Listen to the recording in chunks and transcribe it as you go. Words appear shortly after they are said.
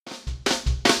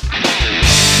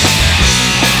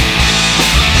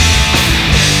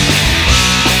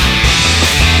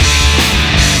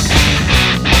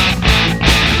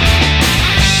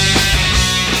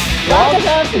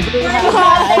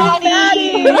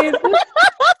Jean.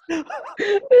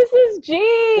 This is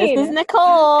Jean. This is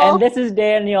Nicole. And this is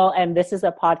Daniel. And this is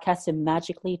a podcast to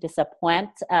magically disappoint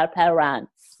our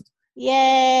parents.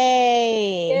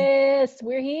 Yay. Yes,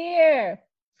 we're here.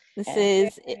 This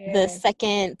is the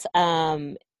second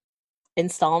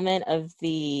installment of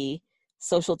the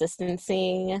social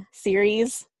distancing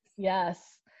series.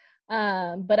 Yes.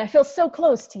 But I feel so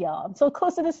close to y'all. I'm so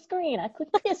close to the screen. I could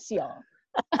kiss y'all.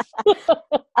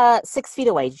 6 feet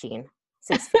away, Jean.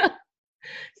 6 feet.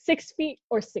 6 feet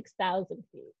or 6,000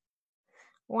 feet.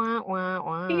 Wah, wah,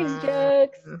 wah. These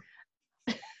jokes.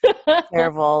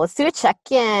 Terrible. Let's do a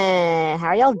check-in. How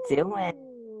are y'all doing?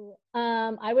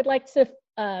 I would like to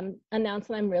announce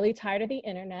that I'm really tired of the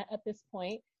internet at this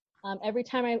point. Every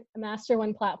time I master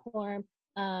one platform,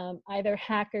 either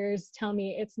hackers tell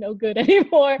me it's no good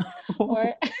anymore,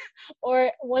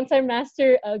 or once I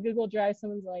master Google Drive,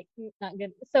 someone's like, not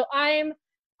good. So I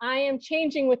am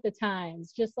changing with the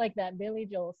times, just like that Billy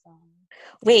Joel song.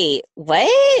 Wait,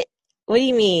 what? What do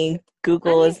you mean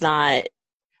Google is not?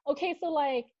 Okay, so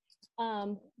like,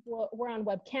 we're on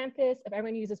Web Campus. If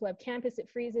everyone uses Web Campus, it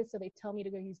freezes. So they tell me to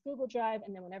go use Google Drive,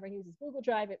 and then whenever he uses Google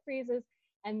Drive, it freezes.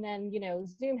 And then,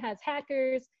 Zoom has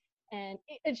hackers, and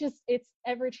it's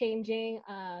ever changing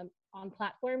on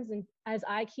platforms. And as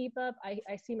I keep up, I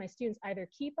see my students either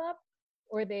keep up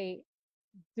or they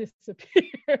disappear.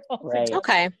 Right.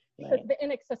 Okay. Right. The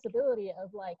inaccessibility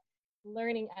of like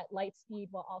learning at light speed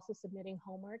while also submitting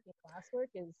homework and classwork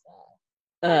is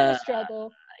a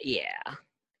struggle. Yeah.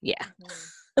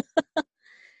 Mm-hmm.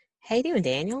 How you doing,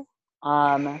 Daniel?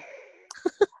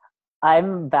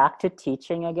 I'm back to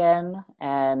teaching again,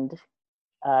 and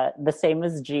the same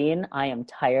as Jean, I am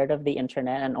tired of the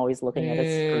internet and always looking at a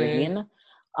screen.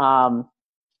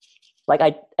 Like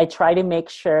I try to make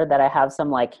sure that I have some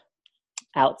like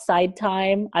outside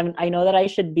time. I know that I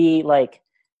should be like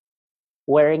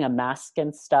wearing a mask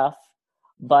and stuff,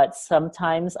 but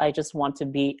sometimes I just want to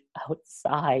be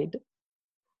outside.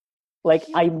 Like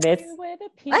I miss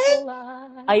the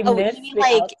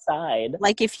outside.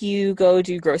 Like if you go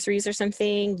do groceries or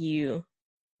something,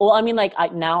 Well, I mean, like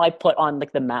now I put on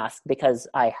like the mask because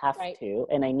I have to,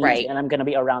 and I need to, and I'm going to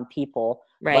be around people.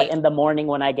 Right. But in the morning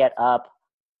when I get up,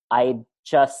 I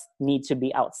just need to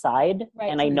be outside,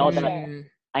 and I know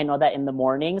that in the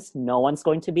mornings no one's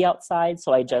going to be outside,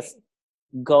 so I just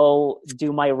go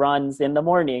do my runs in the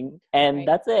morning, and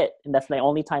that's it. And that's my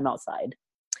only time outside.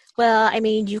 Well, I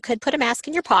mean, you could put a mask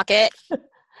in your pocket.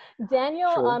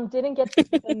 Daniel didn't get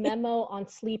the memo on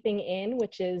sleeping in,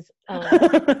 which is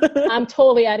I'm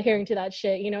totally adhering to that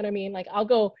shit. You know what I mean? Like I'll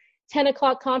go 10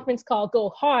 o'clock conference call, go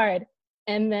hard,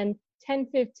 and then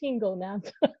 10:15 go nap.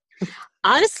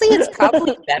 Honestly, it's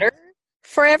probably better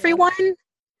for everyone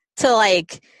to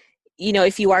like,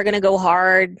 if you are going to go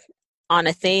hard on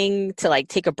a thing, to like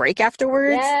take a break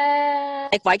afterwards. Yeah.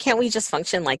 Like, why can't we just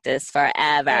function like this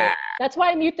forever? Right. That's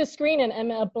why I mute the screen and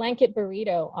I'm a blanket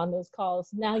burrito on those calls.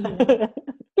 Now you know.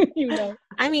 You know.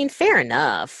 I mean, fair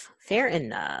enough.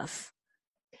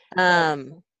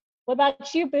 What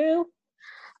about you, boo?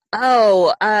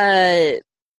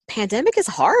 Pandemic is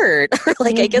hard.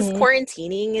 Like, I guess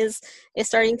quarantining is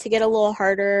starting to get a little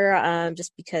harder,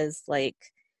 just because, like,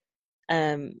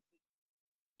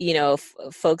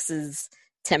 folks'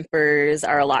 tempers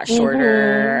are a lot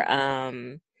shorter,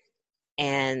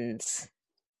 and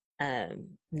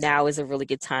now is a really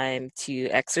good time to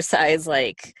exercise,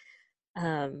 like,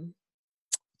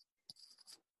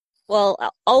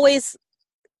 always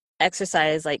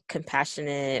exercise, like,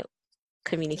 compassionate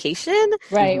communication,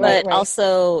 but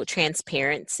also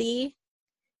transparency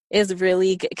is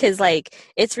really good, because, like,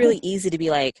 it's really easy to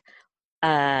be like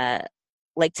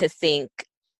to think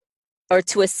or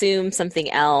to assume something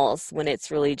else when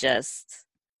it's really just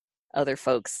other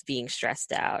folks being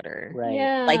stressed out, or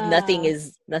like nothing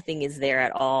is there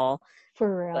at all.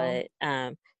 For real. But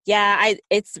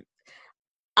it's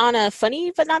on a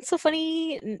funny but not so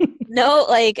funny note,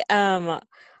 like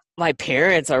my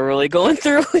parents are really going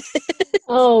through it.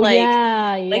 Oh, like,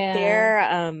 yeah.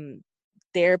 Like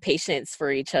their patience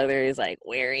for each other is like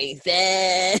wearing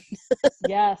thin.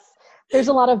 Yes. There's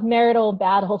a lot of marital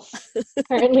battles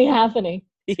currently happening.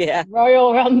 Yeah.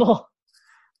 Royal Rumble.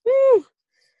 Woo.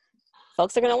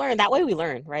 Folks are going to learn. That way we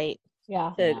learn, right?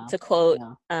 Yeah. To quote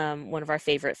one of our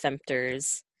favorite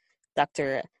femters,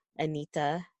 Dr.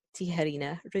 Anita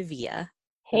Tijerina Revilla.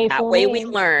 That way we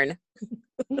learn.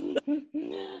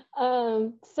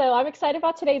 So I'm excited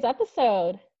about today's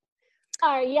episode.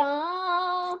 Are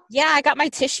y'all? Yeah, I got my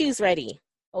tissues ready.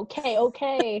 Okay.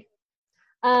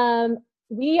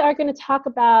 We are going to talk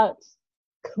about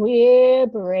queer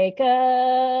breakups.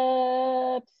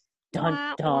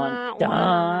 Dun, dun,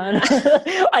 dun.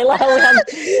 I love how we have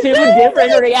two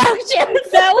different reactions.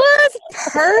 That was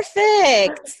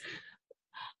perfect.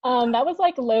 That was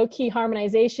like low-key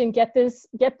harmonization. Get this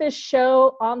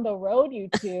show on the road, you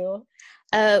two.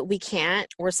 We can't.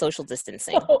 We're social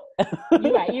distancing. So,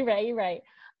 you're right.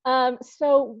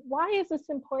 So why is this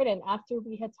important? After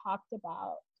we had talked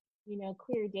about,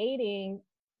 queer dating,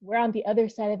 we're on the other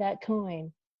side of that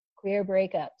coin, queer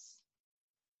breakups.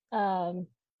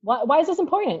 Why is this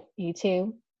important, you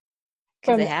two?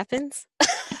 Because it happens.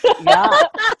 Yeah.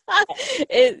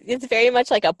 It's very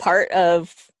much like a part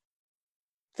of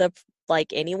the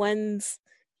anyone's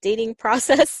dating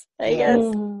process, I guess.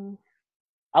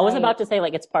 I was about to say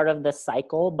like it's part of the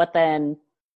cycle, but then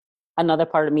another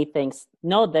part of me thinks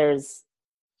no,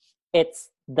 it's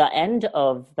the end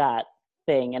of that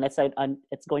thing, and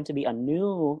it's going to be a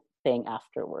new thing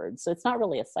afterwards. So it's not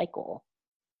really a cycle.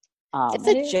 It's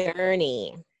a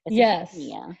journey. Yes.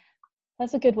 Yeah.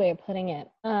 That's a good way of putting it.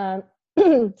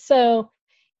 So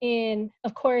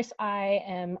of course, I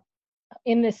am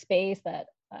in this space that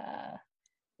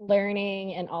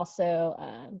learning and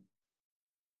also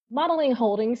modeling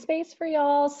holding space for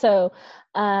y'all. So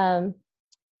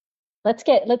let's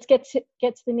get to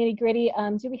the nitty gritty.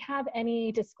 Do we have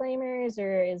any disclaimers,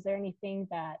 or is there anything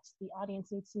that the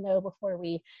audience needs to know before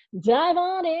we dive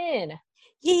on in?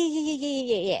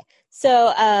 Yeah.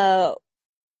 So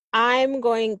I'm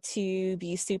going to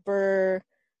be super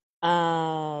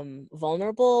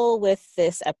vulnerable with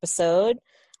this episode,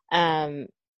 and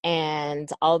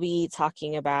I'll be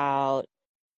talking about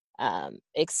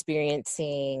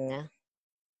experiencing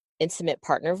intimate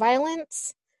partner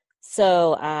violence.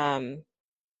 So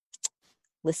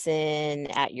listen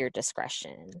at your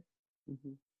discretion.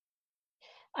 Mm-hmm.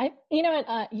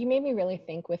 You made me really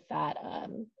think with that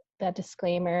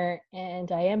disclaimer,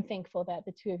 and I am thankful that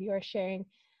the two of you are sharing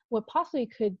what possibly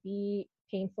could be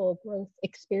painful growth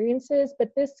experiences,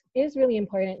 but this is really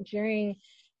important during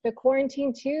the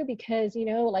quarantine too, because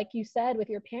like you said with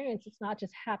your parents, it's not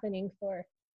just happening for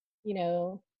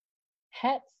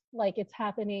pets, like it's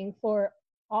happening for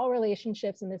all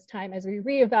relationships in this time as we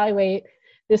reevaluate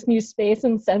this new space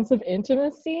and sense of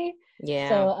intimacy. Yeah.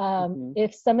 So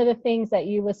if some of the things that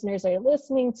you listeners are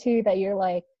listening to that you're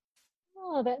like,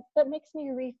 oh, that makes me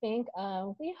rethink,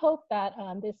 we hope that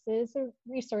this is a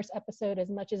resource episode as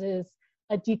much as it is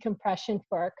a decompression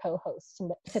for our co-hosts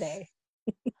today.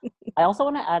 I also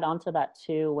want to add on to that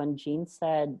too, when Jean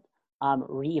said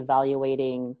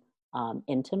reevaluating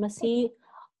intimacy,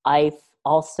 I've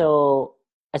also,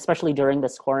 especially during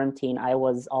this quarantine, I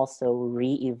was also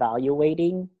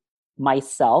reevaluating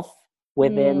myself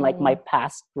within like my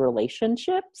past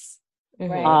relationships.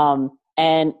 Right.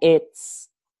 And it's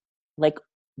like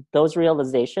those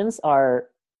realizations are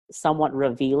somewhat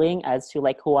revealing as to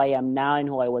like who I am now and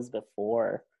who I was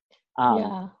before.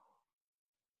 Yeah.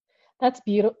 That's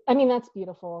beautiful. I mean, that's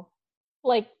beautiful.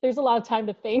 Like there's a lot of time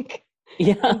to think.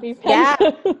 Yeah. And be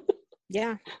patient.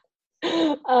 Yeah.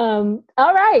 All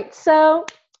right. So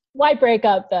why break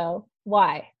up though?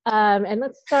 Why? And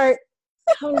let's start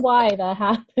on why that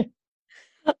happened.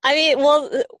 I mean, well,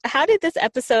 how did this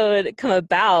episode come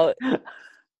about?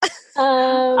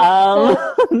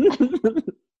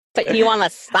 But you on the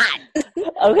spot.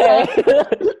 Okay.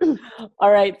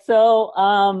 All right. So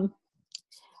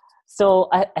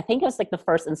I think it was like the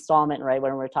first installment, right,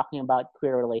 when we were talking about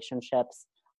queer relationships.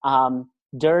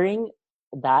 During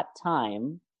that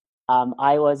time,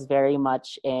 I was very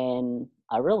much in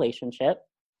a relationship,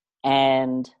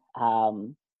 and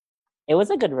it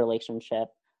was a good relationship.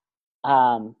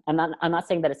 I'm not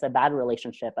saying that it's a bad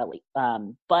relationship, at least,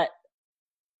 but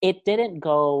it didn't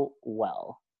go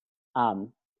well.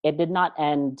 It did not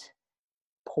end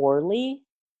poorly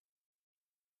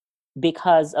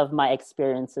because of my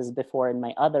experiences before in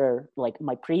my other, like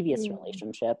my previous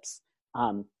relationships.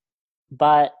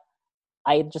 But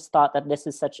I just thought that this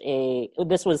was such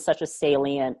a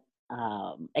salient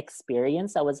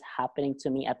experience that was happening to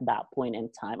me at that point in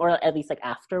time, or at least like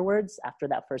afterwards, after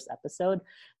that first episode,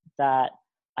 that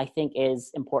I think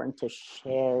is important to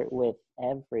share with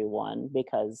everyone,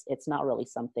 because it's not really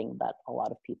something that a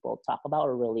lot of people talk about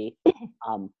or really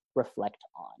reflect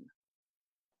on.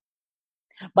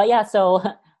 But yeah, so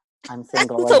I'm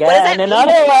single So again. In other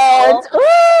words,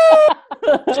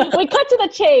 we cut to the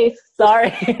chase. Sorry,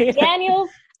 Daniel.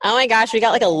 Oh my gosh, we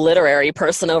got like a literary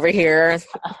person over here.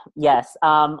 Yes.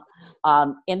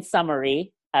 In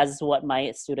summary, as what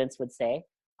my students would say,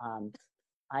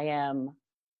 I am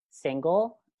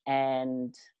single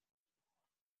and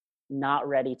not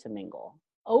ready to mingle.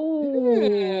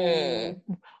 Oh,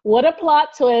 what a plot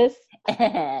twist.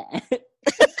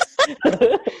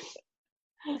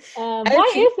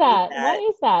 Why is that? Why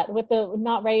is that with the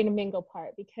not ready to mingle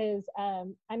part? Because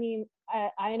I mean,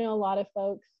 I know a lot of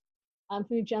folks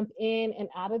who jump in and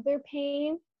out of their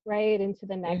pain, right, into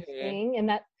the next thing, and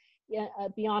that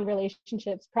beyond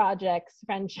relationships, projects,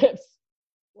 friendships,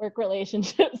 work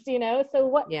relationships, you know. So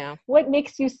what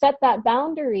makes you set that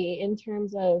boundary in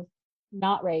terms of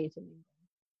not ready to mingle?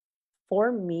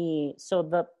 For me, so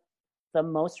the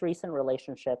most recent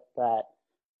relationship that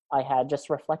I had, just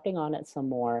reflecting on it some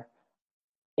more,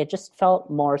 it just felt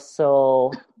more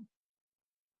so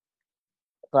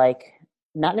like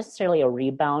not necessarily a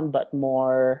rebound, but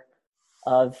more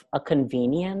of a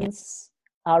convenience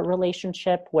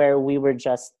relationship where we were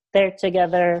just there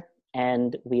together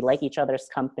and we like each other's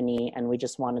company and we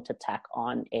just wanted to tack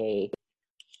on a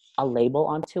label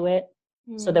onto it.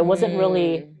 So there wasn't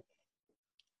really,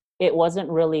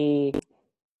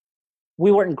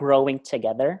 we weren't growing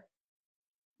together.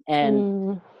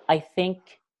 And I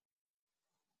think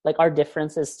like our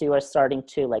differences too are starting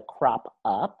to like crop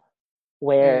up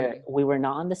where we were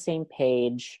not on the same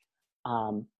page.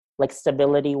 Like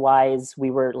stability wise,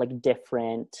 we were like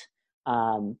different.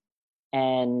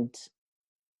 And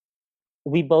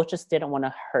we both just didn't want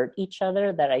to hurt each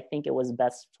other, that I think it was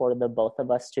best for the both of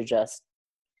us to just,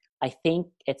 I think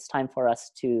it's time for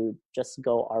us to just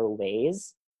go our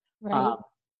ways. Right.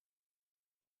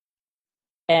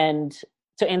 And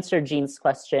to answer Jean's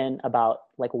question about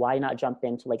like why not jump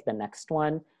into like the next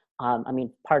one, I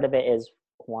mean, part of it is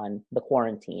one, the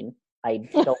quarantine. I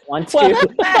don't want to.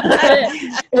 Stating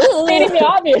the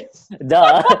obvious.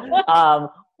 Duh.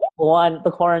 One,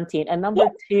 the quarantine, and number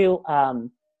two,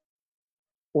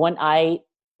 when I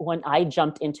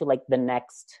jumped into like the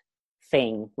next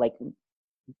thing, like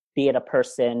be it a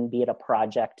person, be it a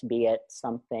project, be it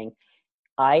something,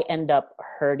 I end up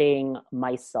hurting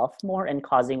myself more and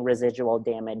causing residual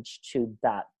damage to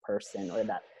that person or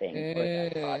that thing or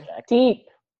that project.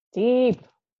 Deep.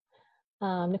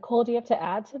 Nicole, do you have to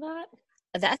add to that?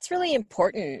 That's really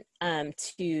important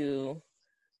to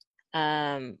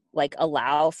like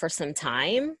allow for some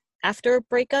time after a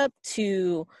breakup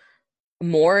to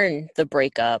mourn the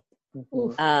breakup.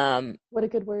 What a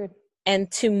good word. And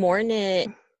to mourn it,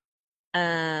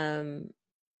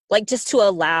 like just to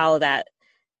allow that,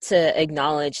 to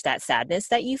acknowledge that sadness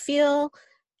that you feel,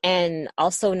 and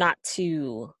also not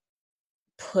to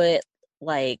put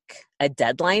like a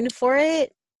deadline for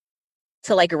it,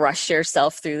 to like rush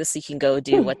yourself through this so you can go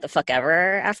do what the fuck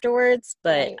ever afterwards.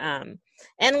 But right.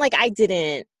 And like I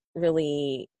didn't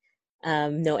really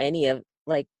know any of,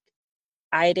 like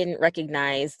I didn't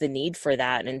recognize the need for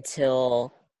that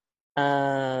until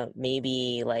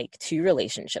maybe like 2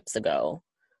 relationships ago.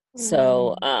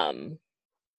 So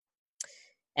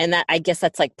and that, I guess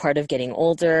that's like part of getting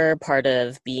older, part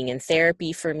of being in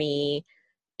therapy for me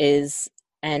is,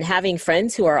 and having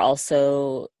friends who are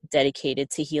also dedicated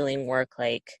to healing work,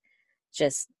 like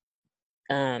just,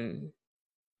 and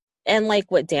like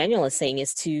what Daniel is saying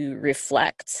is to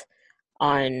reflect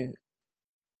on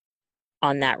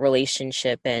that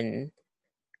relationship and,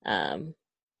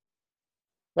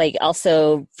 like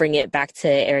also bring it back to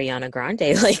Ariana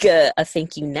Grande, like a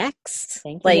thank you next.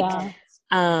 Thank you. Like,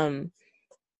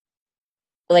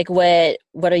 like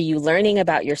what are you learning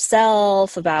about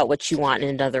yourself, about what you want in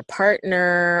another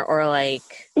partner, or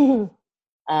like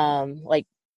like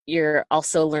you're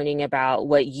also learning about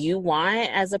what you want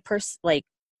as a person, like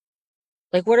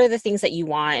what are the things that you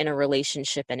want in a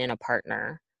relationship and in a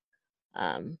partner.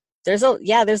 There's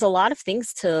a lot of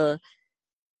things to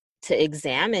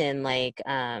examine, like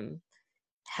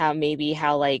how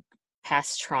like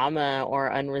past trauma or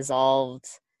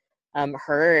unresolved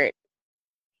hurt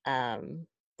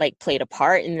like played a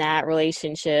part in that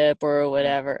relationship or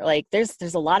whatever. Like there's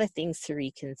a lot of things to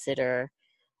reconsider,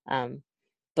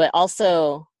 but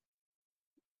also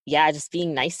just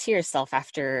being nice to yourself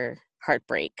after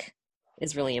heartbreak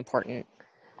is really important.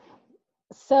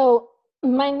 So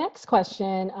my next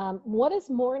question, what does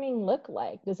mourning look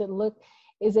like? Is it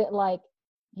like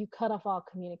you cut off all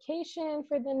communication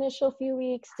for the initial few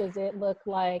weeks? Does it look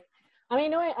like, I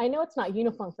mean, I know it's not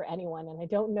uniform for anyone, and I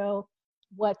don't know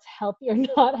what's healthy or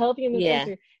not healthy in this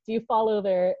answer. Do you follow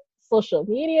their social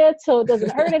media so it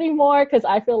doesn't hurt anymore? Because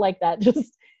I feel like that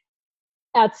just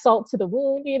adds salt to the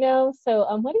wound, you know? So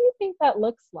what do you think that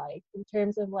looks like in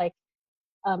terms of like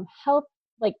health,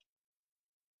 like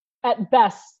at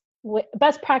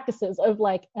best practices of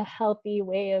like a healthy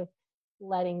way of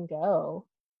letting go?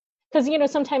 Because, you know,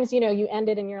 sometimes, you know, you end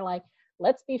it and you're like,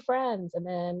 let's be friends, and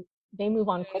then they move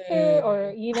on quicker,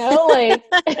 or, you know, like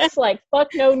it's like, fuck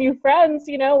no new friends,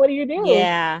 you know, what do you do?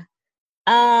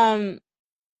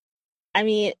 I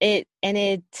mean, it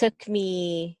took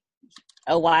me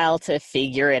a while to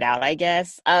figure it out, I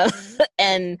guess.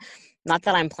 And not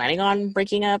that I'm planning on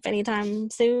breaking up anytime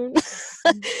soon.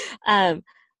 um,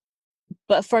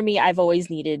 but for me, I've always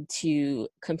needed to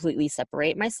completely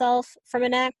separate myself from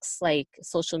an ex, like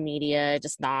social media,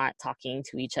 just not talking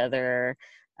to each other.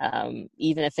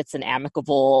 Even if it's an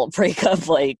amicable breakup,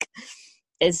 like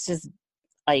it's just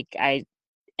like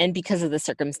and because of the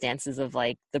circumstances of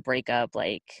like the breakup,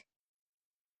 like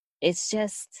it's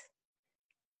just,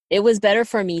 it was better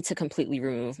for me to completely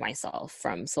remove myself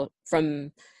from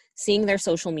seeing their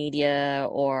social media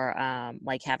or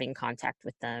like having contact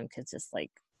with them, because just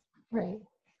like right,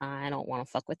 I don't want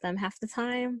to fuck with them half the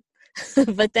time.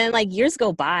 But then like years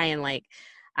go by and like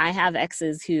I have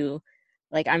exes who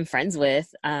like I'm friends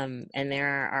with, and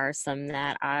there are some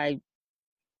that I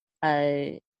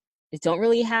don't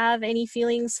really have any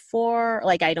feelings for,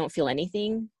 like I don't feel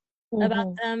anything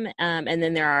about them, and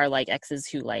then there are like exes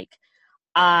who like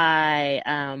I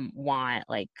want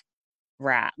like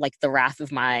the wrath of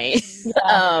my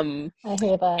I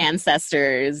hear that.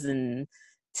 ancestors and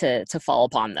to fall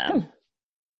upon them.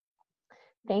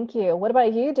 Thank you. What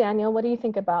about you, Daniel? What do you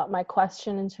think about my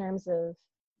question in terms of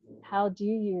how do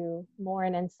you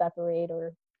mourn and separate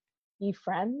or be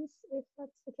friends, if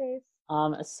that's the case?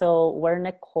 So where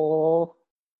Nicole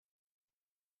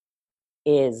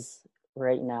is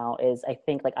right now is, I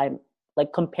think, like I'm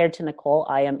like, compared to Nicole,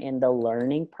 I am in the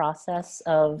learning process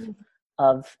of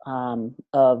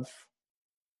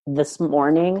this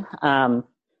morning. I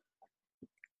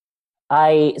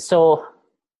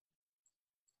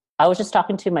was just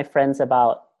talking to my friends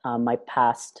about my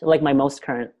past, like my most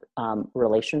current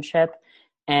relationship,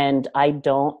 and I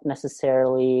don't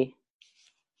necessarily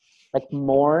like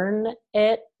mourn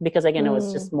it, because again, it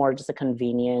was just more just a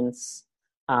convenience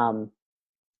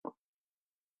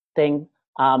thing.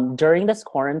 During this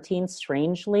quarantine,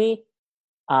 strangely,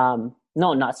 no,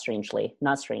 not strangely,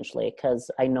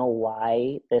 because I know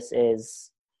why this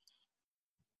is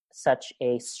such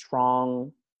a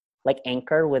strong like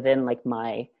anchor within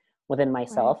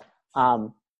myself. Right.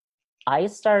 I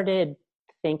started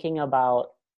thinking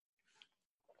about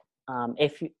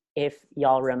if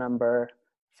y'all remember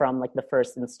from like the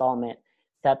first installment,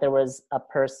 that there was a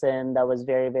person that was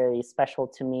very, very special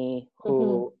to me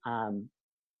who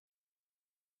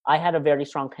I had a very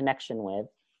strong connection with.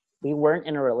 We weren't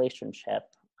in a relationship,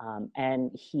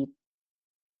 and he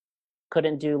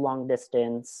couldn't do long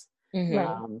distance.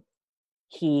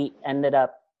 He ended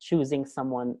up choosing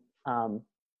someone, and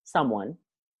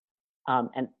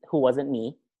who wasn't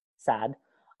me. Sad.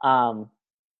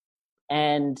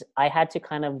 And I had to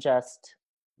kind of just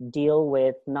deal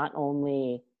with not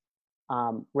only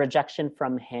rejection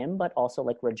from him, but also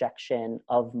like rejection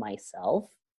of myself,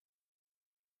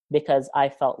 because I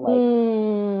felt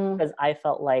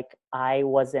like I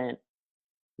wasn't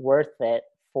worth it.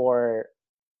 I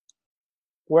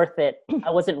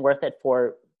wasn't worth it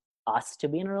for us to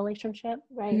be in a relationship.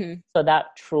 Right. So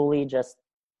that truly just,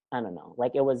 I don't know,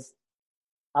 like I was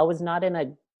not in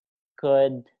a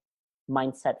good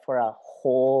mindset for a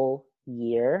whole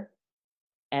year.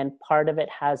 And part of it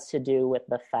has to do with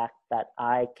the fact that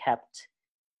I kept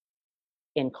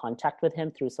in contact with him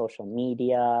through social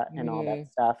media and all that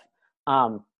stuff.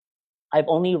 I've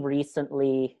only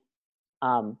recently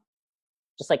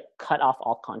just like cut off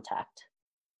all contact.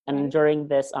 And during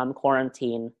this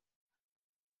quarantine,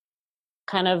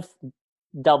 kind of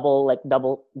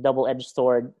double-edged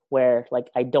sword, where like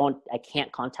I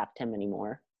can't contact him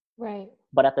anymore. Right.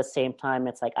 But at the same time,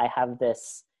 it's like I have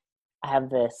this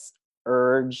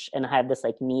urge, and I have this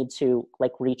like need to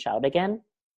like reach out again.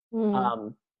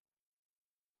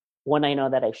 When I know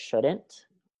that I shouldn't.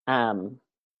 And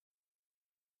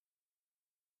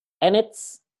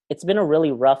it's been a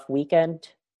really rough weekend.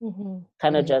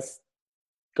 Kind of just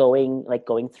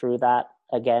going through that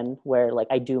again, where like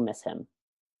I do miss him.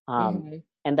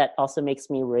 And that also makes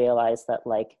me realize that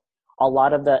like a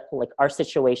lot of the like our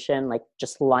situation like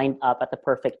just lined up at the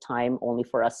perfect time, only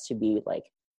for us to be like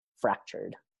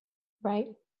fractured. Right.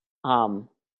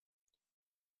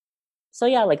 So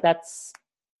yeah, like that's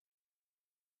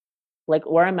like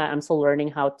where I'm at. I'm still learning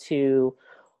how to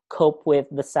cope with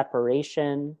the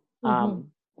separation,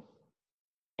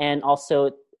 and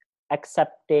also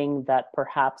accepting that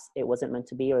perhaps it wasn't meant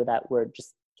to be, or that we're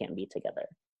just can't be together.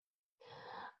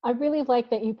 I really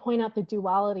like that you point out the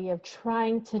duality of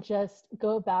trying to just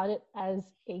go about it as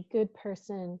a good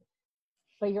person,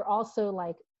 but you're also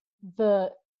like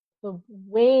the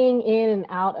weighing in and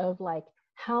out of like,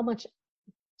 how much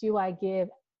do I give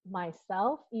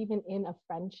myself, even in a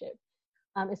friendship,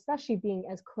 especially being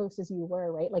as close as you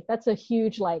were, right? Like that's a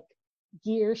huge like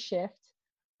gear shift.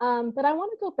 But I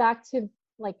want to go back to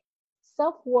like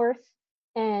self-worth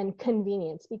and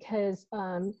convenience, because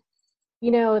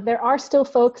there are still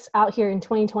folks out here in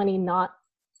 2020 not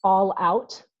all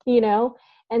out,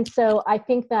 and so I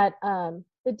think that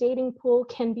the dating pool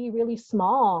can be really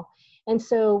small, and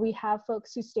so we have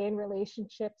folks who stay in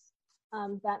relationships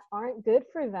that aren't good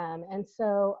for them. And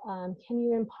so can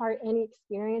you impart any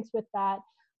experience with that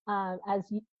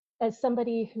as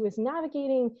somebody who is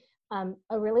navigating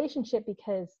a relationship,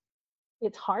 because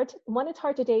it's hard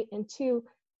to date, and two,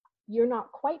 you're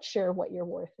not quite sure what your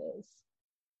worth is.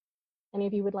 Any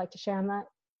of you would like to share on that?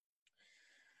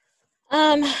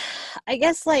 I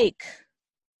guess like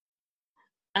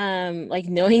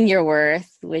knowing your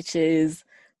worth, which is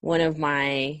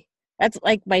that's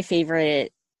like my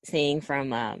favorite saying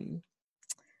from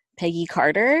Peggy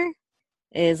Carter,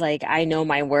 is like, I know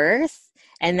my worth.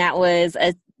 And that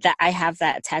I have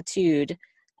that tattooed.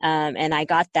 And I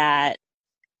got that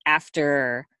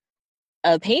after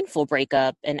a painful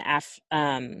breakup, and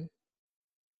I'm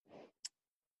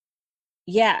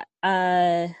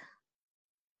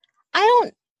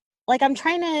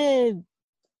trying to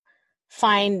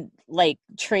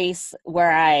trace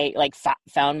where I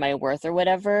found my worth or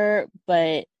whatever,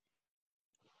 but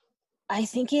I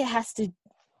think it has to,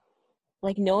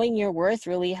 knowing your worth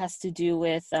really has to do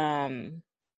with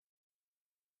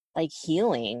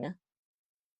healing,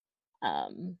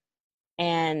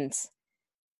 and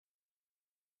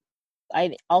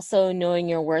I also, knowing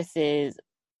your worth is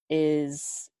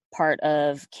part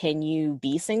of, can you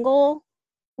be single?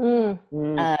 A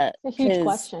huge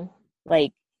question.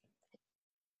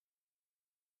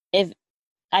 If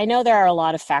I know there are a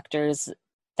lot of factors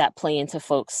that play into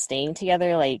folks staying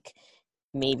together, like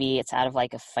maybe it's out of a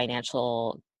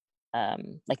financial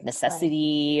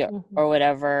necessity, right, or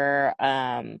whatever,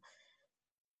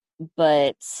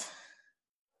 but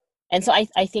and so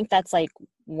I think that's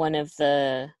one of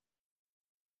the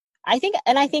I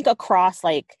think across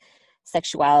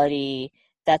sexuality,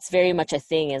 that's very much a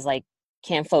thing, is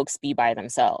can folks be by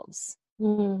themselves?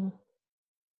 Right.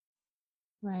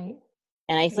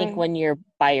 And I think when you're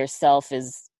by yourself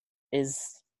is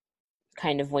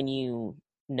kind of when you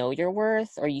know your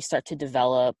worth, or you start to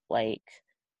develop a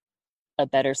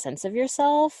better sense of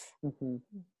yourself.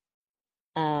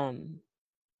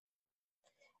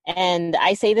 And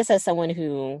I say this as someone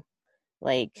who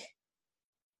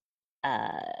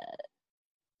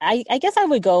I guess I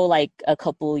would go a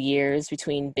couple years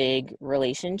between big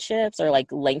relationships, or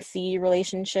lengthy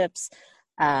relationships.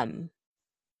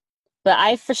 But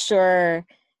I for sure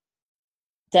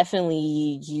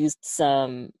definitely used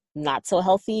some not so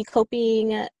healthy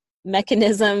coping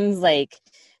mechanisms.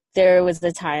 There was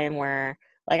the time where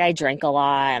I drank a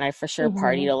lot, and I for sure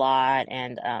partied a lot.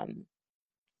 And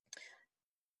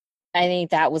I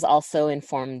think that was also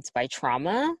informed by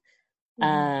trauma.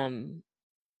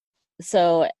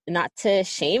 So not to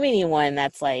shame anyone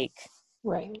that's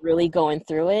really going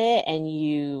through it, and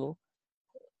you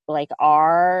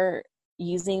are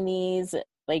using these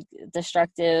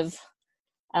destructive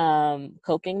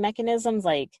coping mechanisms,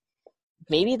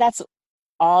 maybe that's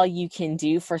all you can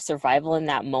do for survival in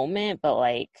that moment. But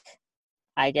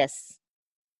I guess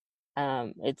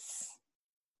it's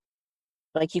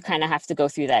you kind of have to go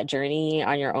through that journey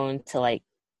on your own to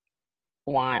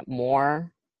want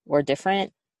more or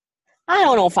different. I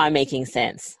don't know if I'm making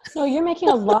sense. No, you're making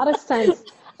a lot of sense.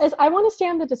 I want to stay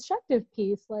on the destructive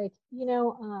piece. I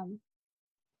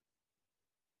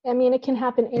mean, it can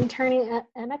happen internally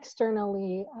and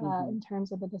externally in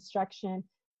terms of the destruction.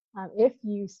 If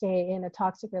you stay in a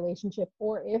toxic relationship,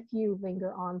 or if you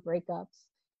linger on breakups.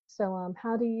 So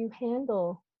how do you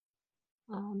handle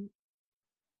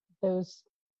those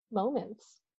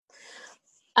moments?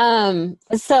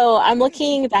 So I'm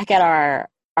looking back at our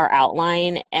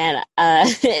outline, and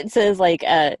it says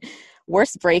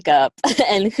worst breakup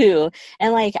and who,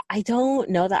 and I don't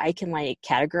know that I can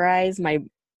categorize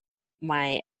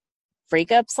my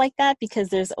breakups like that, because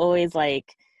there's always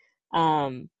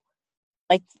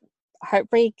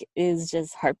heartbreak is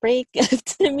just heartbreak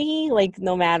to me,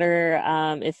 no matter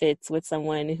if it's with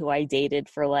someone who I dated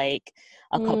for a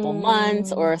couple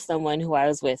months, or someone who I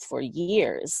was with for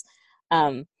years.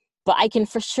 But I can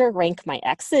for sure rank my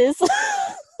exes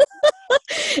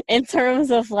in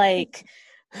terms of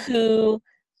who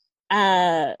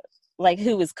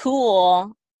was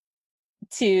cool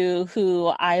to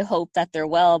who I hope that they're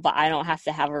well, but I don't have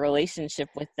to have a relationship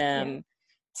with them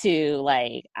to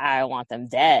I want them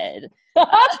dead.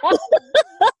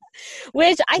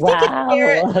 Which I think is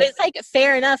fair. It's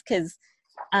fair enough, because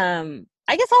I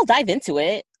guess I'll dive into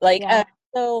it.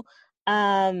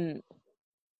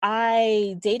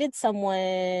 I dated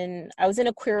someone, I was in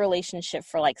a queer relationship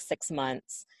for like 6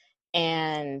 months,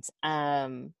 and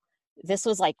this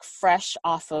was like fresh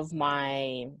off of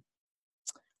my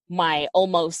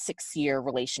almost 6-year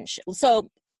relationship. So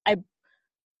I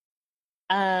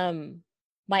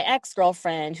my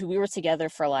ex-girlfriend, who we were together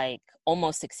for like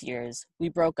almost 6 years, we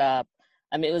broke up.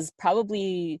 It was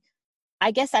probably,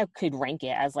 I guess I could rank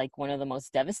it as like one of the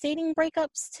most devastating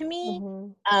breakups to me.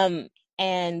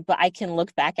 But I can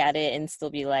look back at it and still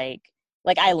be like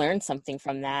I learned something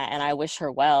from that, and I wish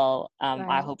her well. Right.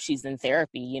 I hope she's in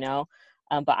therapy, you know.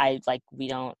 But we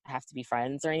don't have to be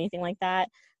friends or anything like that.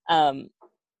 And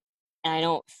I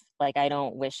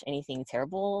don't wish anything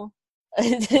terrible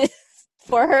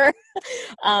for her.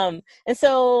 And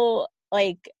so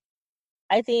like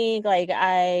I think like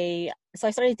I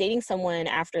started dating someone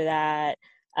after that,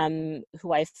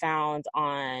 who I found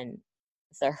on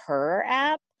the Her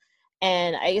app.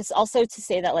 And I guess also to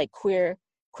say that like queer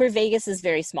Vegas is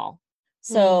very small.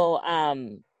 So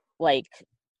like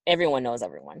everyone knows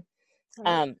everyone.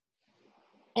 Right.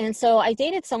 And so I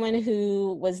dated someone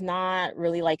who was not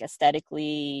really like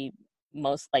aesthetically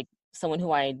most like someone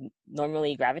who I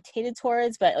normally gravitated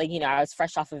towards, but like, you know, I was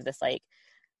fresh off of this like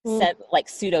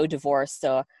pseudo divorce,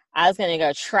 so I was gonna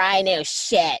go try new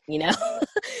shit, you know.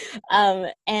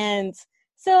 And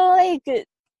so like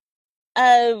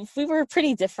we were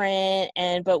pretty different,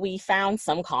 but we found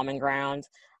some common ground,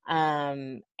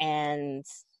 but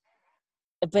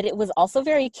it was also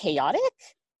very chaotic.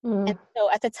 And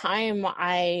so at the time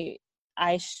I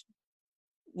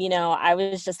you know, I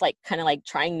was just like kind of like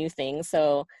trying new things,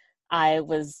 so I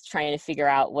was trying to figure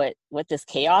out what this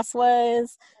chaos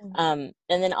was, and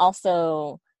then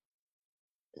also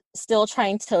still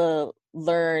trying to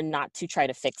learn not to try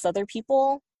to fix other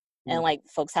people, and like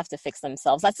folks have to fix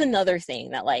themselves. That's another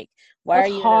thing that like, why that's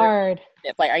are you hard?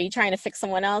 Like, are you trying to fix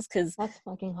someone else? Because that's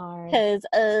fucking hard. Because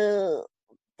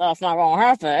that's not gonna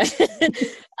happen.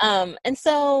 And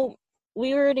so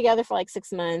we were together for like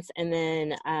 6 months, and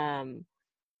then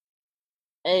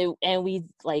and we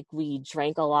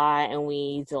drank a lot, and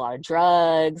we did a lot of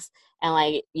drugs, and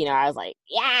like, you know, I was like,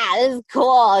 yeah, this is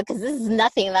cool because this is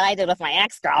nothing that I did with my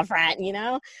ex-girlfriend, you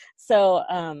know. So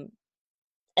and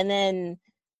then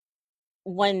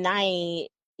one night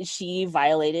she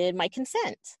violated my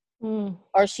consent,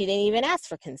 or she didn't even ask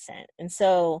for consent. And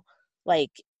so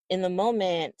like in the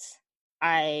moment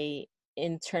I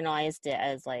internalized it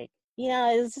as like, you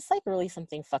know, it was just like really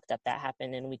something fucked up that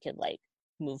happened, and we could like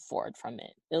move forward from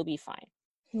it. It'll be fine.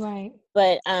 Right.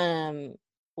 But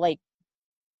like,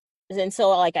 and so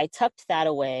like I tucked that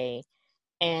away,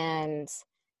 and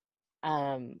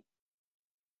but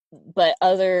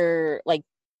other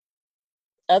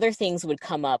things would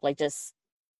come up, like just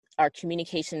our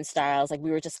communication styles. Like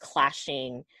we were just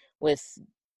clashing with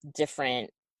different,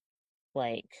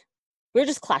 like we were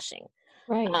just clashing.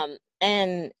 Right.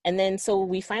 And then so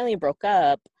we finally broke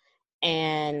up,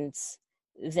 and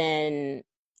then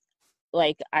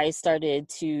like I started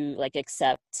to like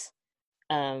accept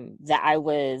that I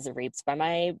was raped by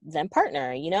my then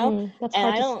partner, you know. That's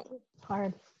and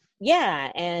hard.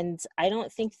 Yeah, and I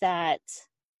don't think that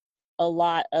a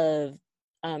lot of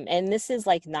and this is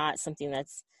like not something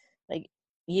that's like,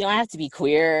 you don't have to be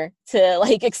queer to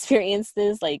like experience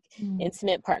this. Like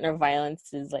intimate partner violence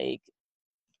is like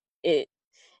it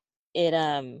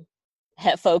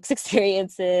het folks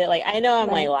experience it. Like I know I'm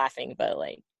like laughing, but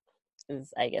like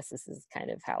I guess this is kind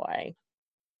of how I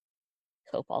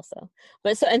cope also.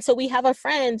 But so we have a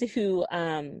friend who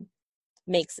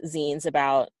makes zines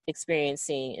about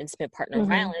experiencing intimate partner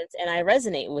violence, and I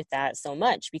resonate with that so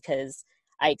much because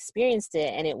I experienced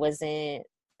it, and it wasn't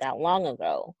that long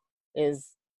ago.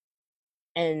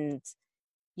 And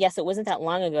yes, it wasn't that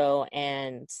long ago,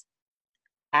 and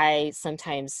I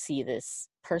sometimes see this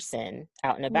person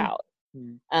out and about.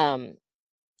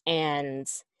 And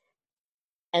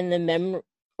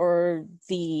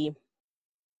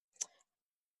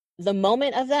the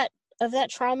moment of that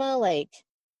trauma, like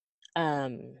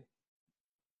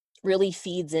really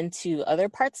feeds into other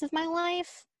parts of my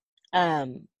life.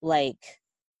 Like,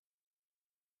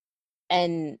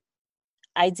 and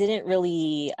I didn't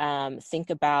really think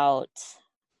about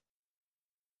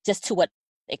just to what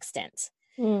extent.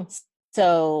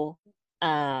 So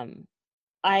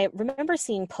I remember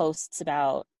seeing posts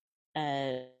about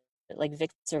like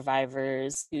victim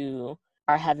survivors who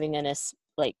are having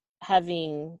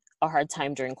having a hard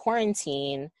time during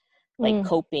quarantine, like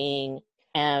coping.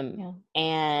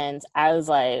 And I was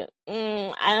like,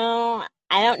 I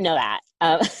don't know that.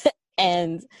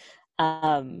 And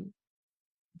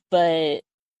but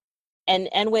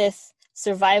and with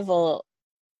survival,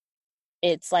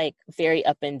 it's like very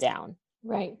up and down.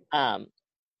 Right.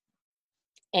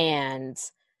 And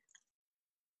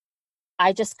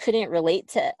I just couldn't relate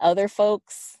to other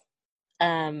folks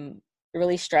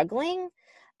really struggling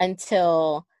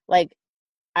until like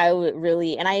I would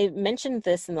really, and I mentioned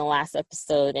this in the last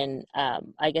episode, and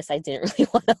I guess I didn't really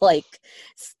want to like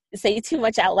say too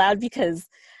much out loud because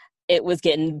it was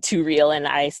getting too real and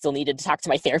I still needed to talk to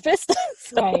my therapist.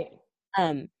 So,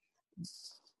 right.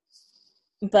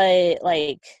 But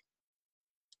like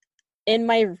in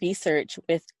my research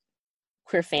with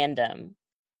queer fandom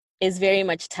is very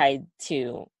much tied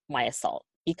to my assault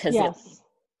because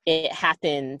it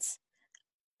happened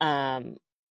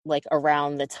like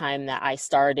around the time that I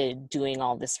started doing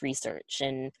all this research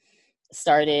and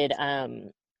started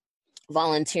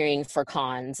volunteering for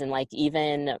cons, and like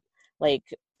even like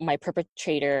my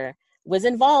perpetrator was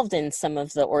involved in some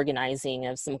of the organizing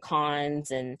of some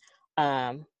cons, and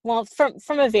well,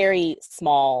 from a very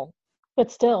small,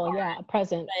 but still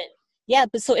present.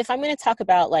 But so if I'm going to talk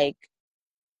about like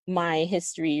my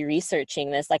history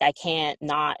researching this, like I can't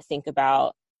not think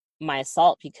about my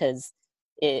assault because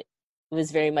it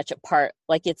was very much a part,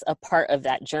 like it's a part of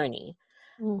that journey.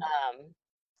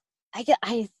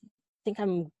 I think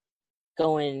I'm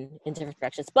going in different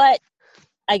directions, but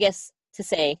I guess to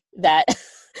say that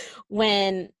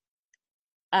when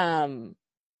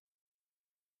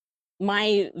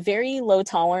my very low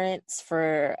tolerance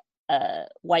for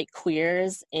white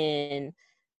queers in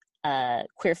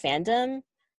queer fandom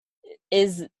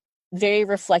is very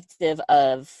reflective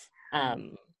of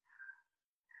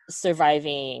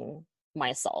surviving my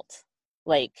assault.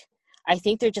 Like I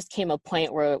think there just came a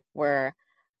point where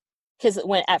because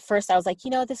when at first I was like,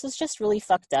 this is just really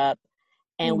fucked up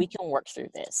and we can work through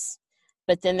this.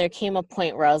 But then there came a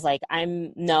point where I was like,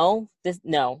 no.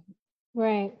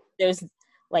 Right.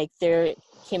 There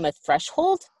came a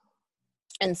threshold.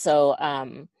 And so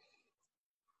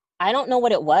I don't know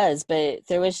what it was, but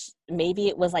maybe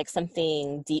it was like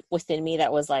something deep within me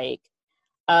that was like,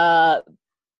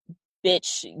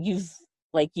 bitch,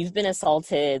 you've been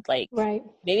assaulted. Like, right.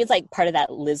 Maybe it's like part of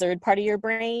that lizard part of your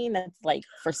brain that's like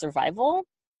for survival.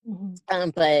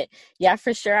 But yeah,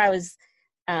 for sure. I was,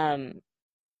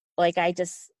 like, I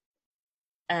just,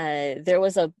 there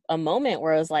was a moment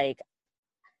where I was like,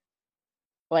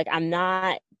 I'm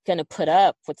not going to put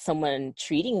up with someone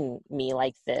treating me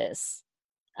like this.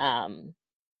 And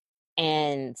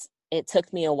it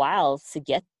took me a while to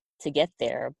get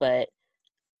there, but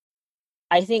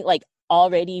I think like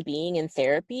already being in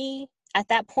therapy at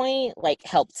that point, like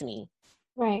helped me.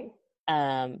 Right.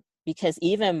 Because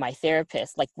even my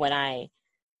therapist, like when I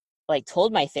like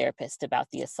told my therapist about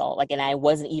the assault, like, and I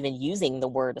wasn't even using the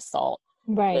word assault.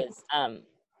 Right.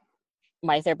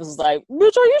 My therapist was like,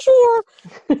 bitch, are you sure?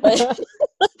 But,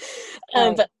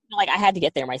 but like I had to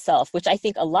get there myself, which I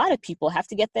think a lot of people have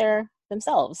to get there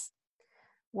themselves.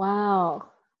 Wow.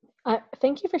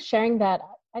 Thank you for sharing that.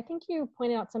 I think you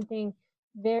pointed out something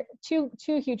there, two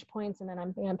huge points, and then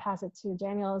I'm going to pass it to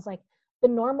Daniel, is like the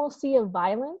normalcy of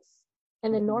violence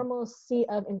and the normalcy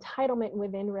of entitlement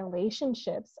within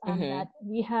relationships that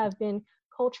we have been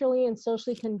culturally and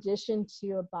socially conditioned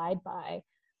to abide by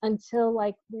until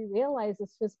like we realize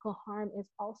this physical harm is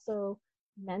also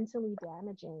mentally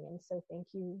damaging. And so thank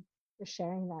you for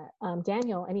sharing that.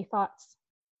 Daniel, any thoughts?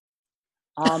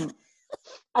 I'm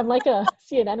like a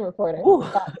CNN reporter.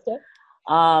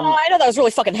 I know that was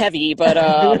really fucking heavy, but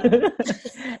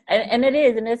and it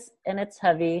is, and it's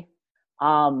heavy.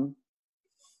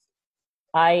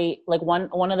 I like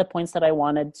one of the points that I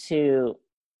wanted to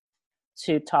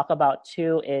talk about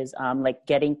too is like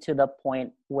getting to the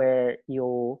point where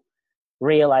you'll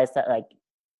realize that like,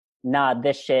 nah,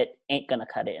 this shit ain't gonna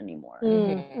cut it anymore.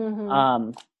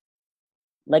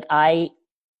 Like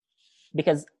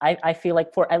because I feel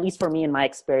like at least for me in my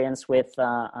experience with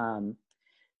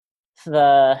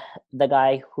the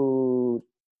guy who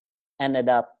ended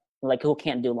up like who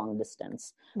can't do long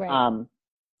distance. Right.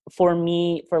 For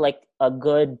me, for like a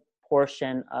good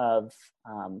portion of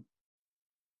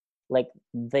like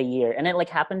the year, and it like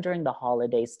happened during the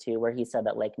holidays too, where he said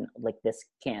that like this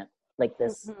can't like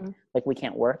this like we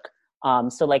can't work.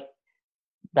 So like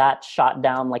that shot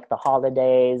down like the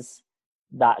holidays,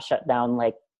 that shut down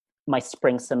like my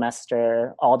spring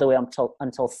semester all the way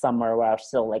until summer, where I was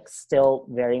still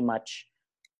very much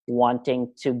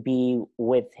wanting to be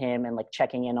with him and like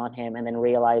checking in on him, and then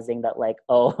realizing that like,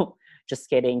 oh, just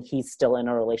kidding, he's still in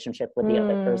a relationship with the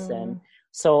other person.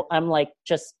 So I'm like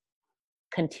just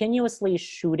continuously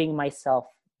shooting myself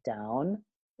down.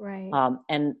 Right.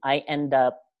 And I end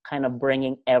up kind of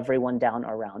bringing everyone down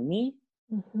around me.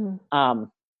 And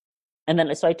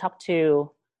then so I talked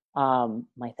to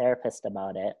my therapist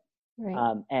about it.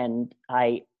 Right. And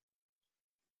I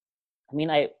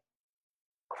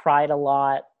cried a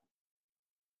lot,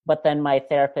 but then my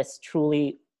therapist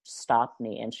truly stopped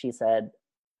me and she said,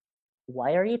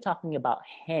 why are you talking about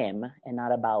him and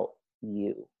not about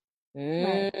you?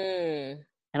 Right.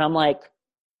 And I'm like,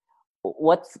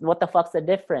 what the fuck's the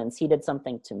difference? He did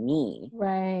something to me.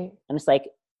 Right. And it's like,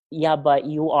 yeah, but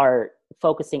you are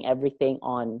focusing everything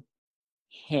on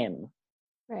him.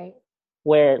 Right.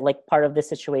 Where like part of the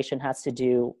situation has to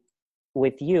do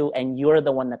with you and you're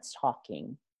the one that's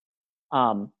talking.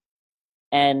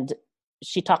 And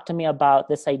she talked to me about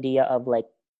this idea of like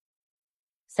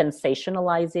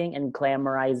sensationalizing and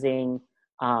glamorizing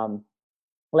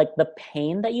like the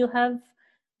pain that you have,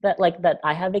 that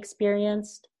I have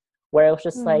experienced, where it was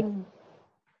just like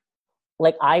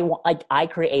I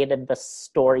created the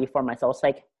story for myself. It's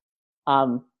like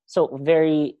so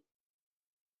very,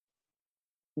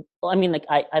 I mean, like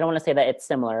I don't want to say that it's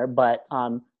similar, but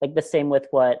like the same with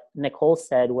what Nicole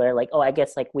said, where like, oh, I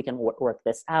guess like we can work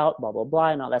this out, blah blah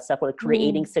blah, and all that stuff. We're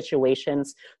creating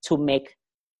situations to make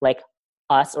like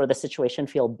us or the situation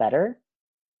feel better.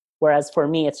 Whereas for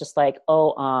me, it's just like,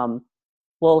 oh,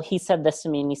 well, he said this to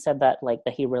me, and he said that like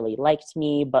that he really liked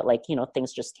me, but like, you know,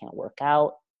 things just can't work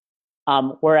out.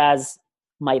 Whereas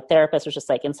my therapist was just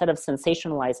like, instead of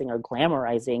sensationalizing or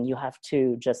glamorizing, you have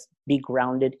to just be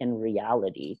grounded in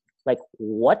reality. Like,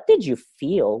 what did you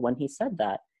feel when he said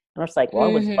that? And I was like, well,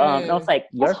 I was bummed. And I was like,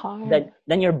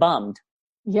 then you're bummed.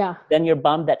 Yeah. Then you're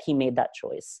bummed that he made that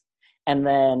choice. And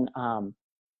then, and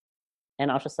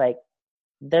I was just like,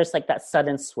 there's like that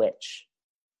sudden switch.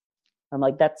 I'm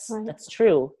like, that's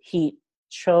true. He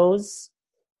chose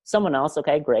someone else.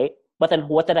 Okay, great. But then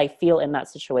what did I feel in that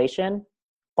situation?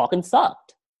 Fucking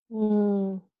sucked.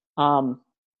 And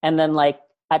then like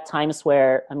at times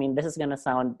where, I mean, this is going to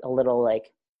sound a little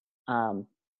like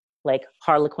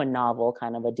Harlequin novel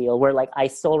kind of a deal, where like I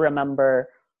still remember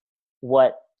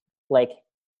what like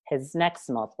his neck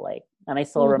smelled like. And I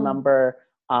still remember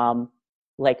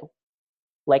like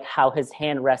how his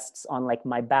hand rests on like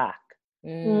my back.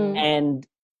 And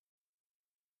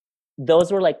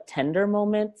those were like tender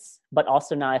moments, but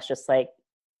also now it's just like,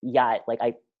 yeah, like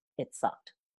it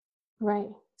sucked. Right.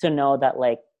 To know that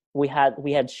like we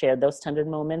had shared those tender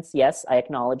moments. Yes, I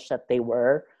acknowledge that they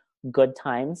were good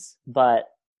times, but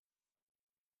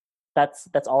that's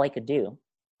all I could do.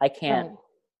 I can't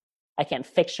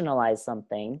fictionalize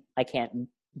something. I can't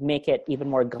make it even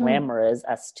more glamorous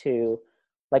as to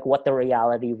like what the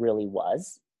reality really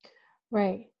was.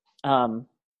 Right. And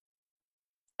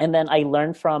then I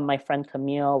learned from my friend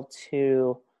Camille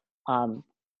to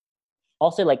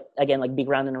also like, again, like be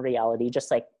grounded in reality. Just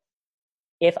like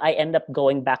if I end up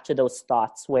going back to those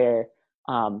thoughts where,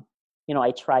 you know,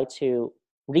 I try to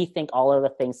rethink all of the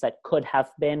things that could have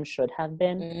been, should have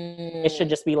been, it should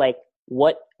just be like,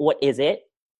 what is it?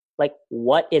 Like,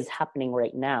 what is happening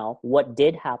right now? What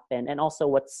did happen? And also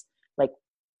what's like,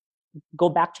 go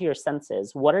back to your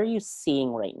senses. What are you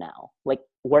seeing right now? Like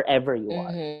wherever you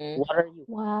are, what are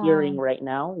you hearing right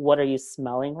now? What are you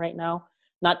smelling right now?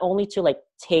 Not only to like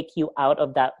take you out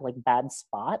of that like bad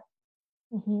spot,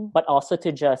 but also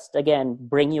to just, again,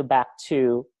 bring you back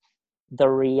to the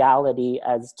reality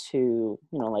as to,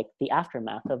 you know, like the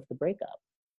aftermath of the breakup.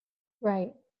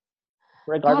 Right.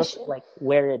 Regardless of like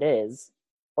where it is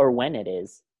or when it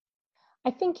is.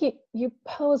 I think you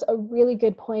pose a really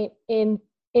good point in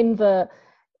the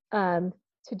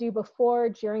to do before,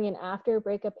 during, and after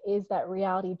breakup is that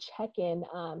reality check-in,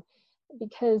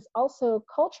 because also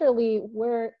culturally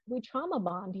we trauma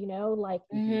bond, you know, like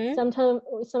sometimes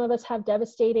some of us have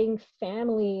devastating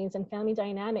families and family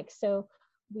dynamics, so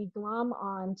we glom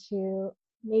on to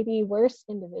maybe worse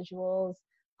individuals,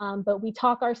 but we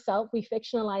talk ourselves, we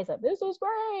fictionalize that this is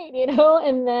great, you know,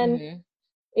 and then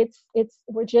it's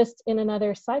we're just in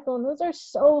another cycle, and those are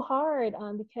so hard,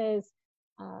 because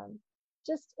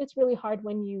just it's really hard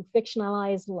when you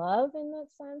fictionalize love in that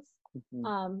sense,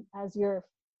 as you're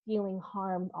feeling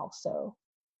harm also.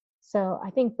 So I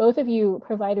think both of you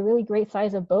provide a really great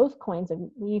size of both coins of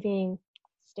leaving,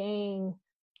 staying,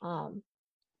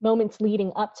 moments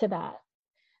leading up to that.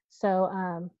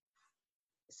 So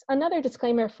another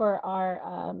disclaimer for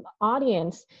our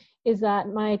audience is that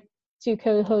my two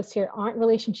co-hosts here aren't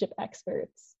relationship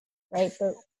experts, right?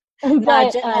 So,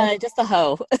 but, just a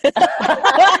hoe.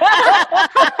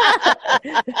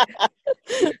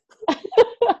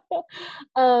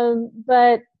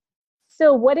 But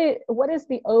so what is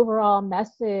the overall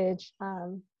message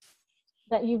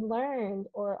that you've learned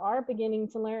or are beginning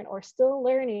to learn or still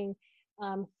learning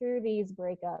through these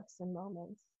breakups and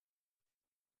moments?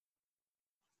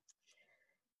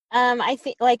 I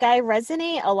think like I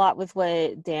resonate a lot with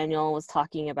what Daniel was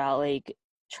talking about, like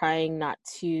trying not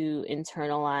to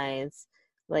internalize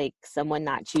like someone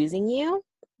not choosing you,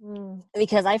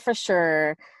 because I for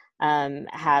sure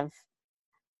have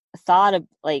thought of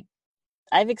like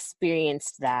I've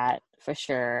experienced that for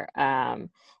sure,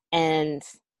 and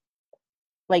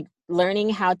like learning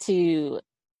how to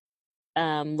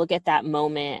look at that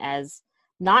moment as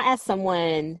not as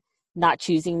someone not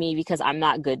choosing me because I'm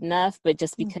not good enough, but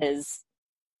just because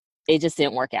it just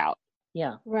didn't work out.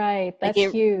 Yeah. Right. That's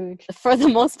like huge. For the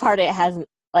most part, it has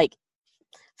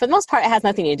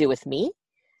nothing to do with me.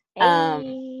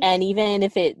 Hey. And even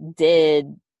if it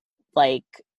did, like,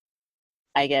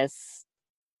 I guess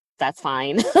that's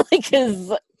fine because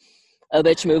a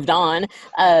bitch moved on.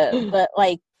 But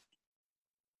like,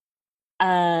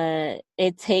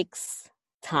 it takes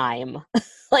time.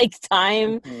 Like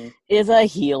time is a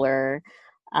healer.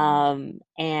 And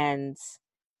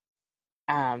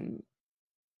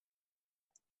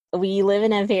we live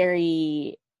in a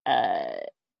very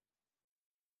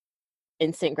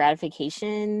instant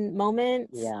gratification moment.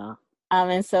 Yeah.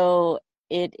 And so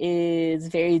it is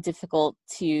very difficult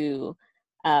to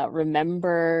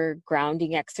remember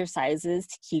grounding exercises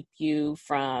to keep you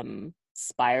from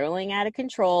spiraling out of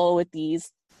control with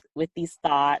these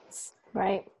thoughts.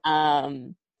 Right.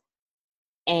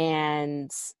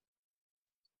 And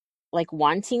like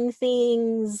wanting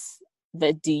things,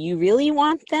 but do you really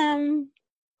want them?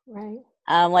 Right.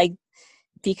 Like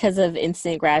because of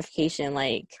instant gratification,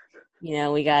 like, you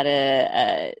know, we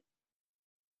gotta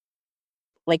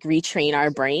like retrain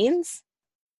our brains.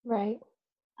 Right.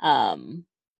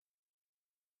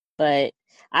 But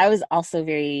I was also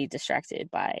very distracted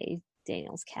by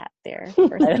Daniel's cat there.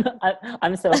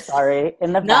 I'm so sorry.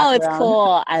 In the No, background. it's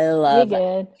cool. I love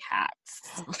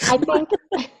cats. I think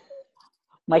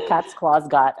my cat's claws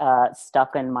got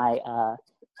stuck in my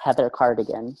Heather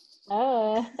cardigan.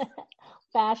 Oh,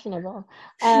 fashionable.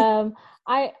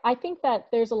 I think that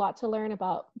there's a lot to learn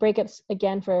about breakups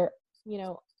again for, you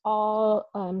know, all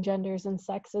genders and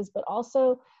sexes, but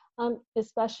also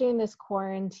especially in this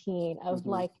quarantine of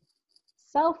like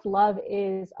self-love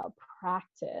is a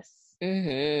practice.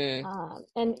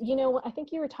 And you know, I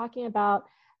think you were talking about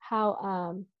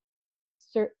how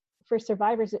for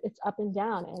survivors it's up and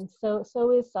down, and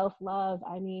so is self-love.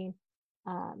 I mean,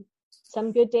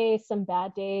 some good days, some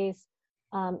bad days,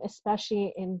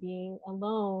 especially in being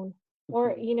alone,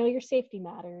 or you know, your safety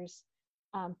matters.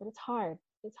 But it's hard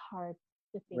to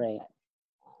think that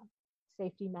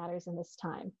safety matters in this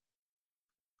time.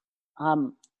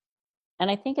 And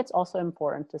I think it's also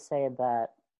important to say that,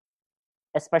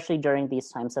 especially during these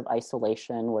times of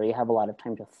isolation where you have a lot of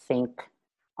time to think,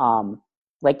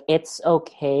 like it's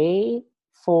okay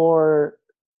for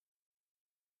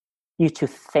you to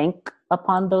think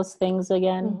upon those things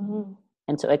again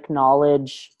and to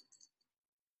acknowledge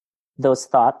those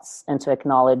thoughts and to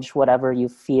acknowledge whatever you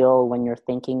feel when you're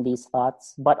thinking these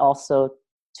thoughts, but also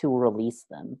to release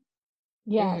them.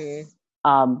 Yes.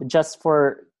 Just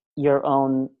for your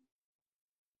own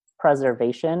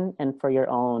preservation and for your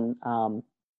own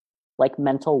like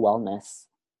mental wellness.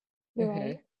 You're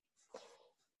right.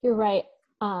 You're right.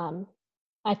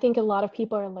 I think a lot of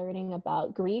people are learning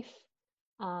about grief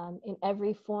in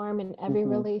every form, in every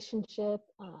relationship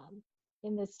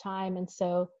in this time. And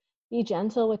so be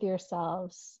gentle with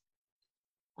yourselves.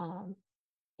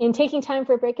 In taking time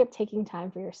for a breakup, taking time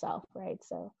for yourself, right?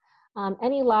 So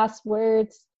any last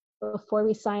words before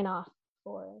we sign off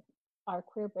for our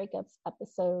Queer Breakups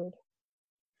episode?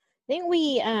 I think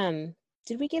we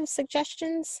did we give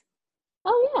suggestions?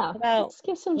 Oh yeah, let's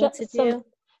give some wisdom.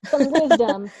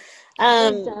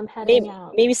 Wisdom heading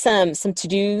out. Maybe some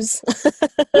to-dos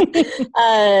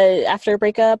after a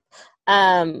breakup.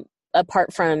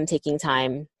 Apart from taking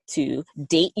time to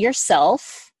date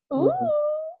yourself. Ooh.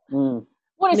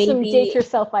 What are some date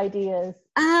yourself ideas?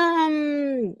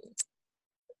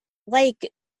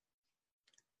 Like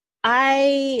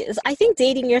I think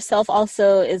dating yourself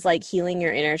also is like healing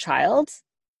your inner child.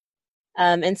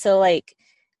 And so like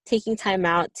taking time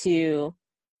out to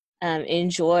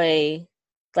enjoy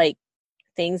like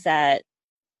things that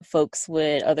folks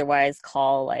would otherwise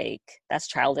call like that's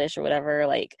childish or whatever,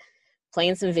 like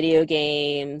playing some video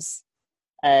games,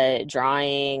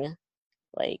 drawing,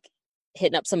 like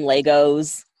hitting up some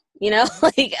Legos, you know,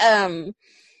 like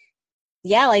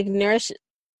yeah, like nourish,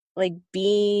 like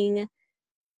being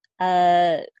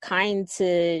kind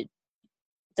to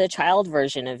the child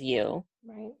version of you.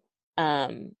 Right.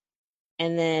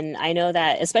 And then I know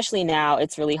that especially now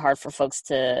it's really hard for folks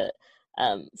to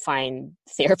find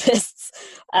therapists.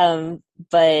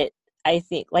 But I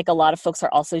think like a lot of folks are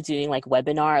also doing like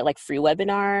free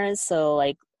webinars. So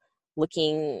like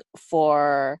looking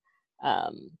for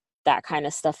that kind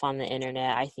of stuff on the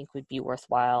internet, I think would be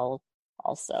worthwhile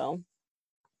also.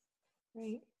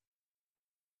 Right.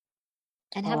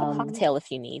 And have a cocktail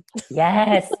if you need.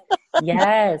 Yes.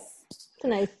 Yes. It's a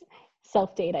nice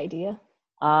self-date idea.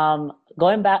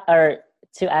 Going back, or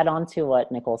to add on to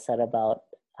what Nicole said about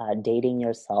dating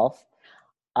yourself,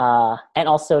 and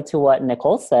also to what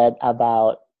Nicole said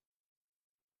about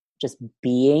just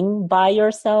being by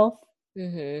yourself.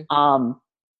 Mm-hmm.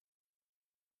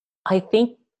 I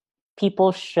think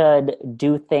people should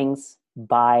do things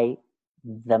by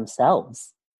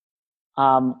themselves,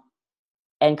 and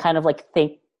kind of like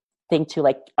think to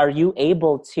like, are you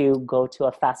able to go to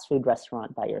a fast food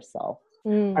restaurant by yourself?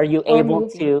 Are you able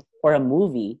to, or a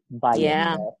movie by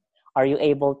yourself? Are you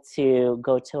able to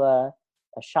go to a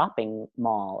shopping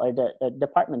mall or the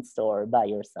department store by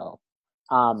yourself?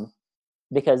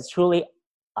 Because truly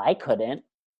I couldn't.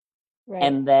 Right.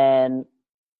 And then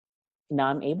now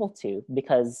I'm able to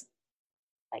because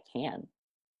I can.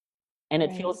 And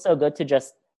it feels so good to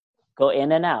just go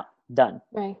in and out, done.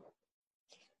 Right.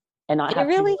 And not have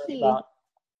to worry about,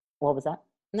 what was that?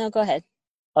 No, go ahead.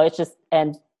 Oh, it's just,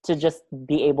 and to just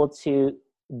be able to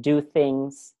do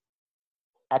things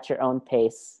at your own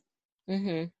pace,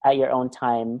 at your own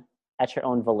time, at your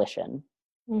own volition.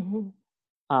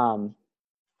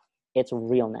 It's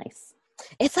real nice.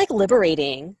 It's like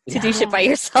liberating to do shit by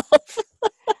yourself.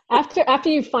 after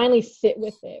you finally sit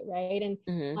with it, right? And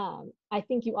I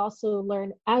think you also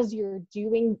learn as you're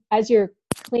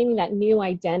claiming that new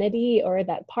identity or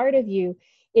that part of you,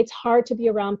 it's hard to be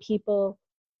around people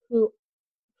who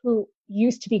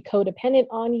used to be codependent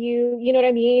on you, you know what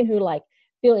I mean? Who like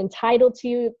feel entitled to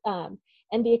you.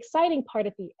 And the exciting part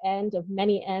at the end of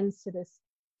many ends to this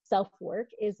self-work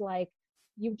is like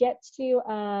you get to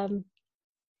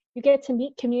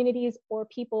meet communities or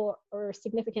people or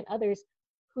significant others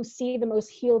who see the most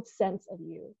healed sense of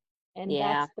you. And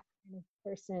that's the kind of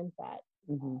person that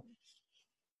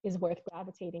is worth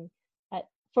gravitating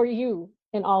for you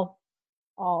in all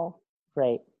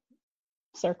right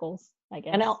circles, I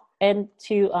guess. And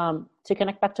to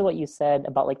connect back to what you said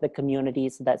about like the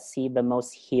communities that see the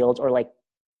most healed or like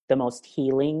the most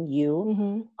healing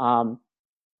you,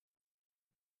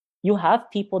 you have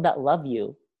people that love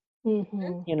you,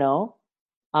 you know,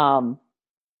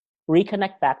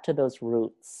 reconnect back to those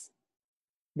roots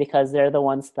because they're the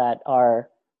ones that are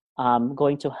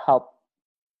going to help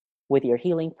with your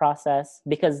healing process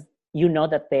because you know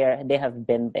that they have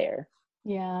been there.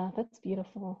 Yeah, that's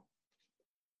beautiful.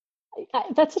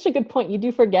 That's such a good point. You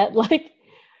do forget, like,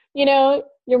 you know,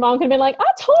 your mom could have been like,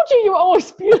 I told you were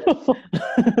always beautiful.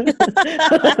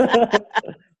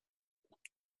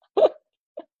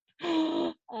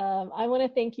 I want to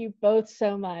thank you both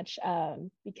so much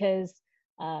because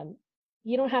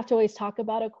you don't have to always talk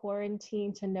about a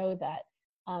quarantine to know that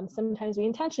sometimes we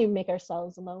intentionally make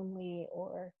ourselves lonely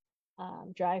or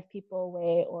drive people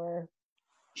away or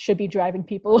should be driving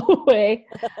people away.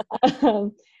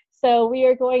 So we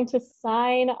are going to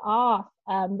sign off.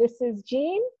 This is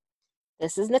Jean.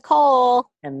 This is Nicole.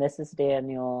 And this is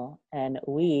Daniel. And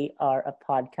we are a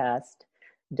podcast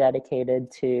dedicated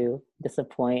to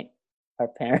disappoint our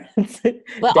parents.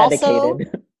 But dedicated. Also,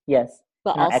 yes.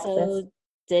 But also exes.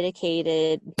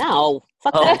 Dedicated. No.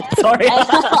 Fuck them. Sorry.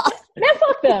 No,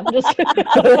 fuck them.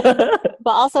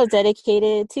 But also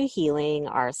dedicated to healing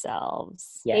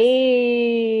ourselves. Yes.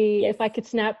 Hey, yes. If I could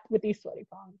snap with these sweaty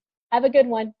palms. Have a good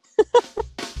one.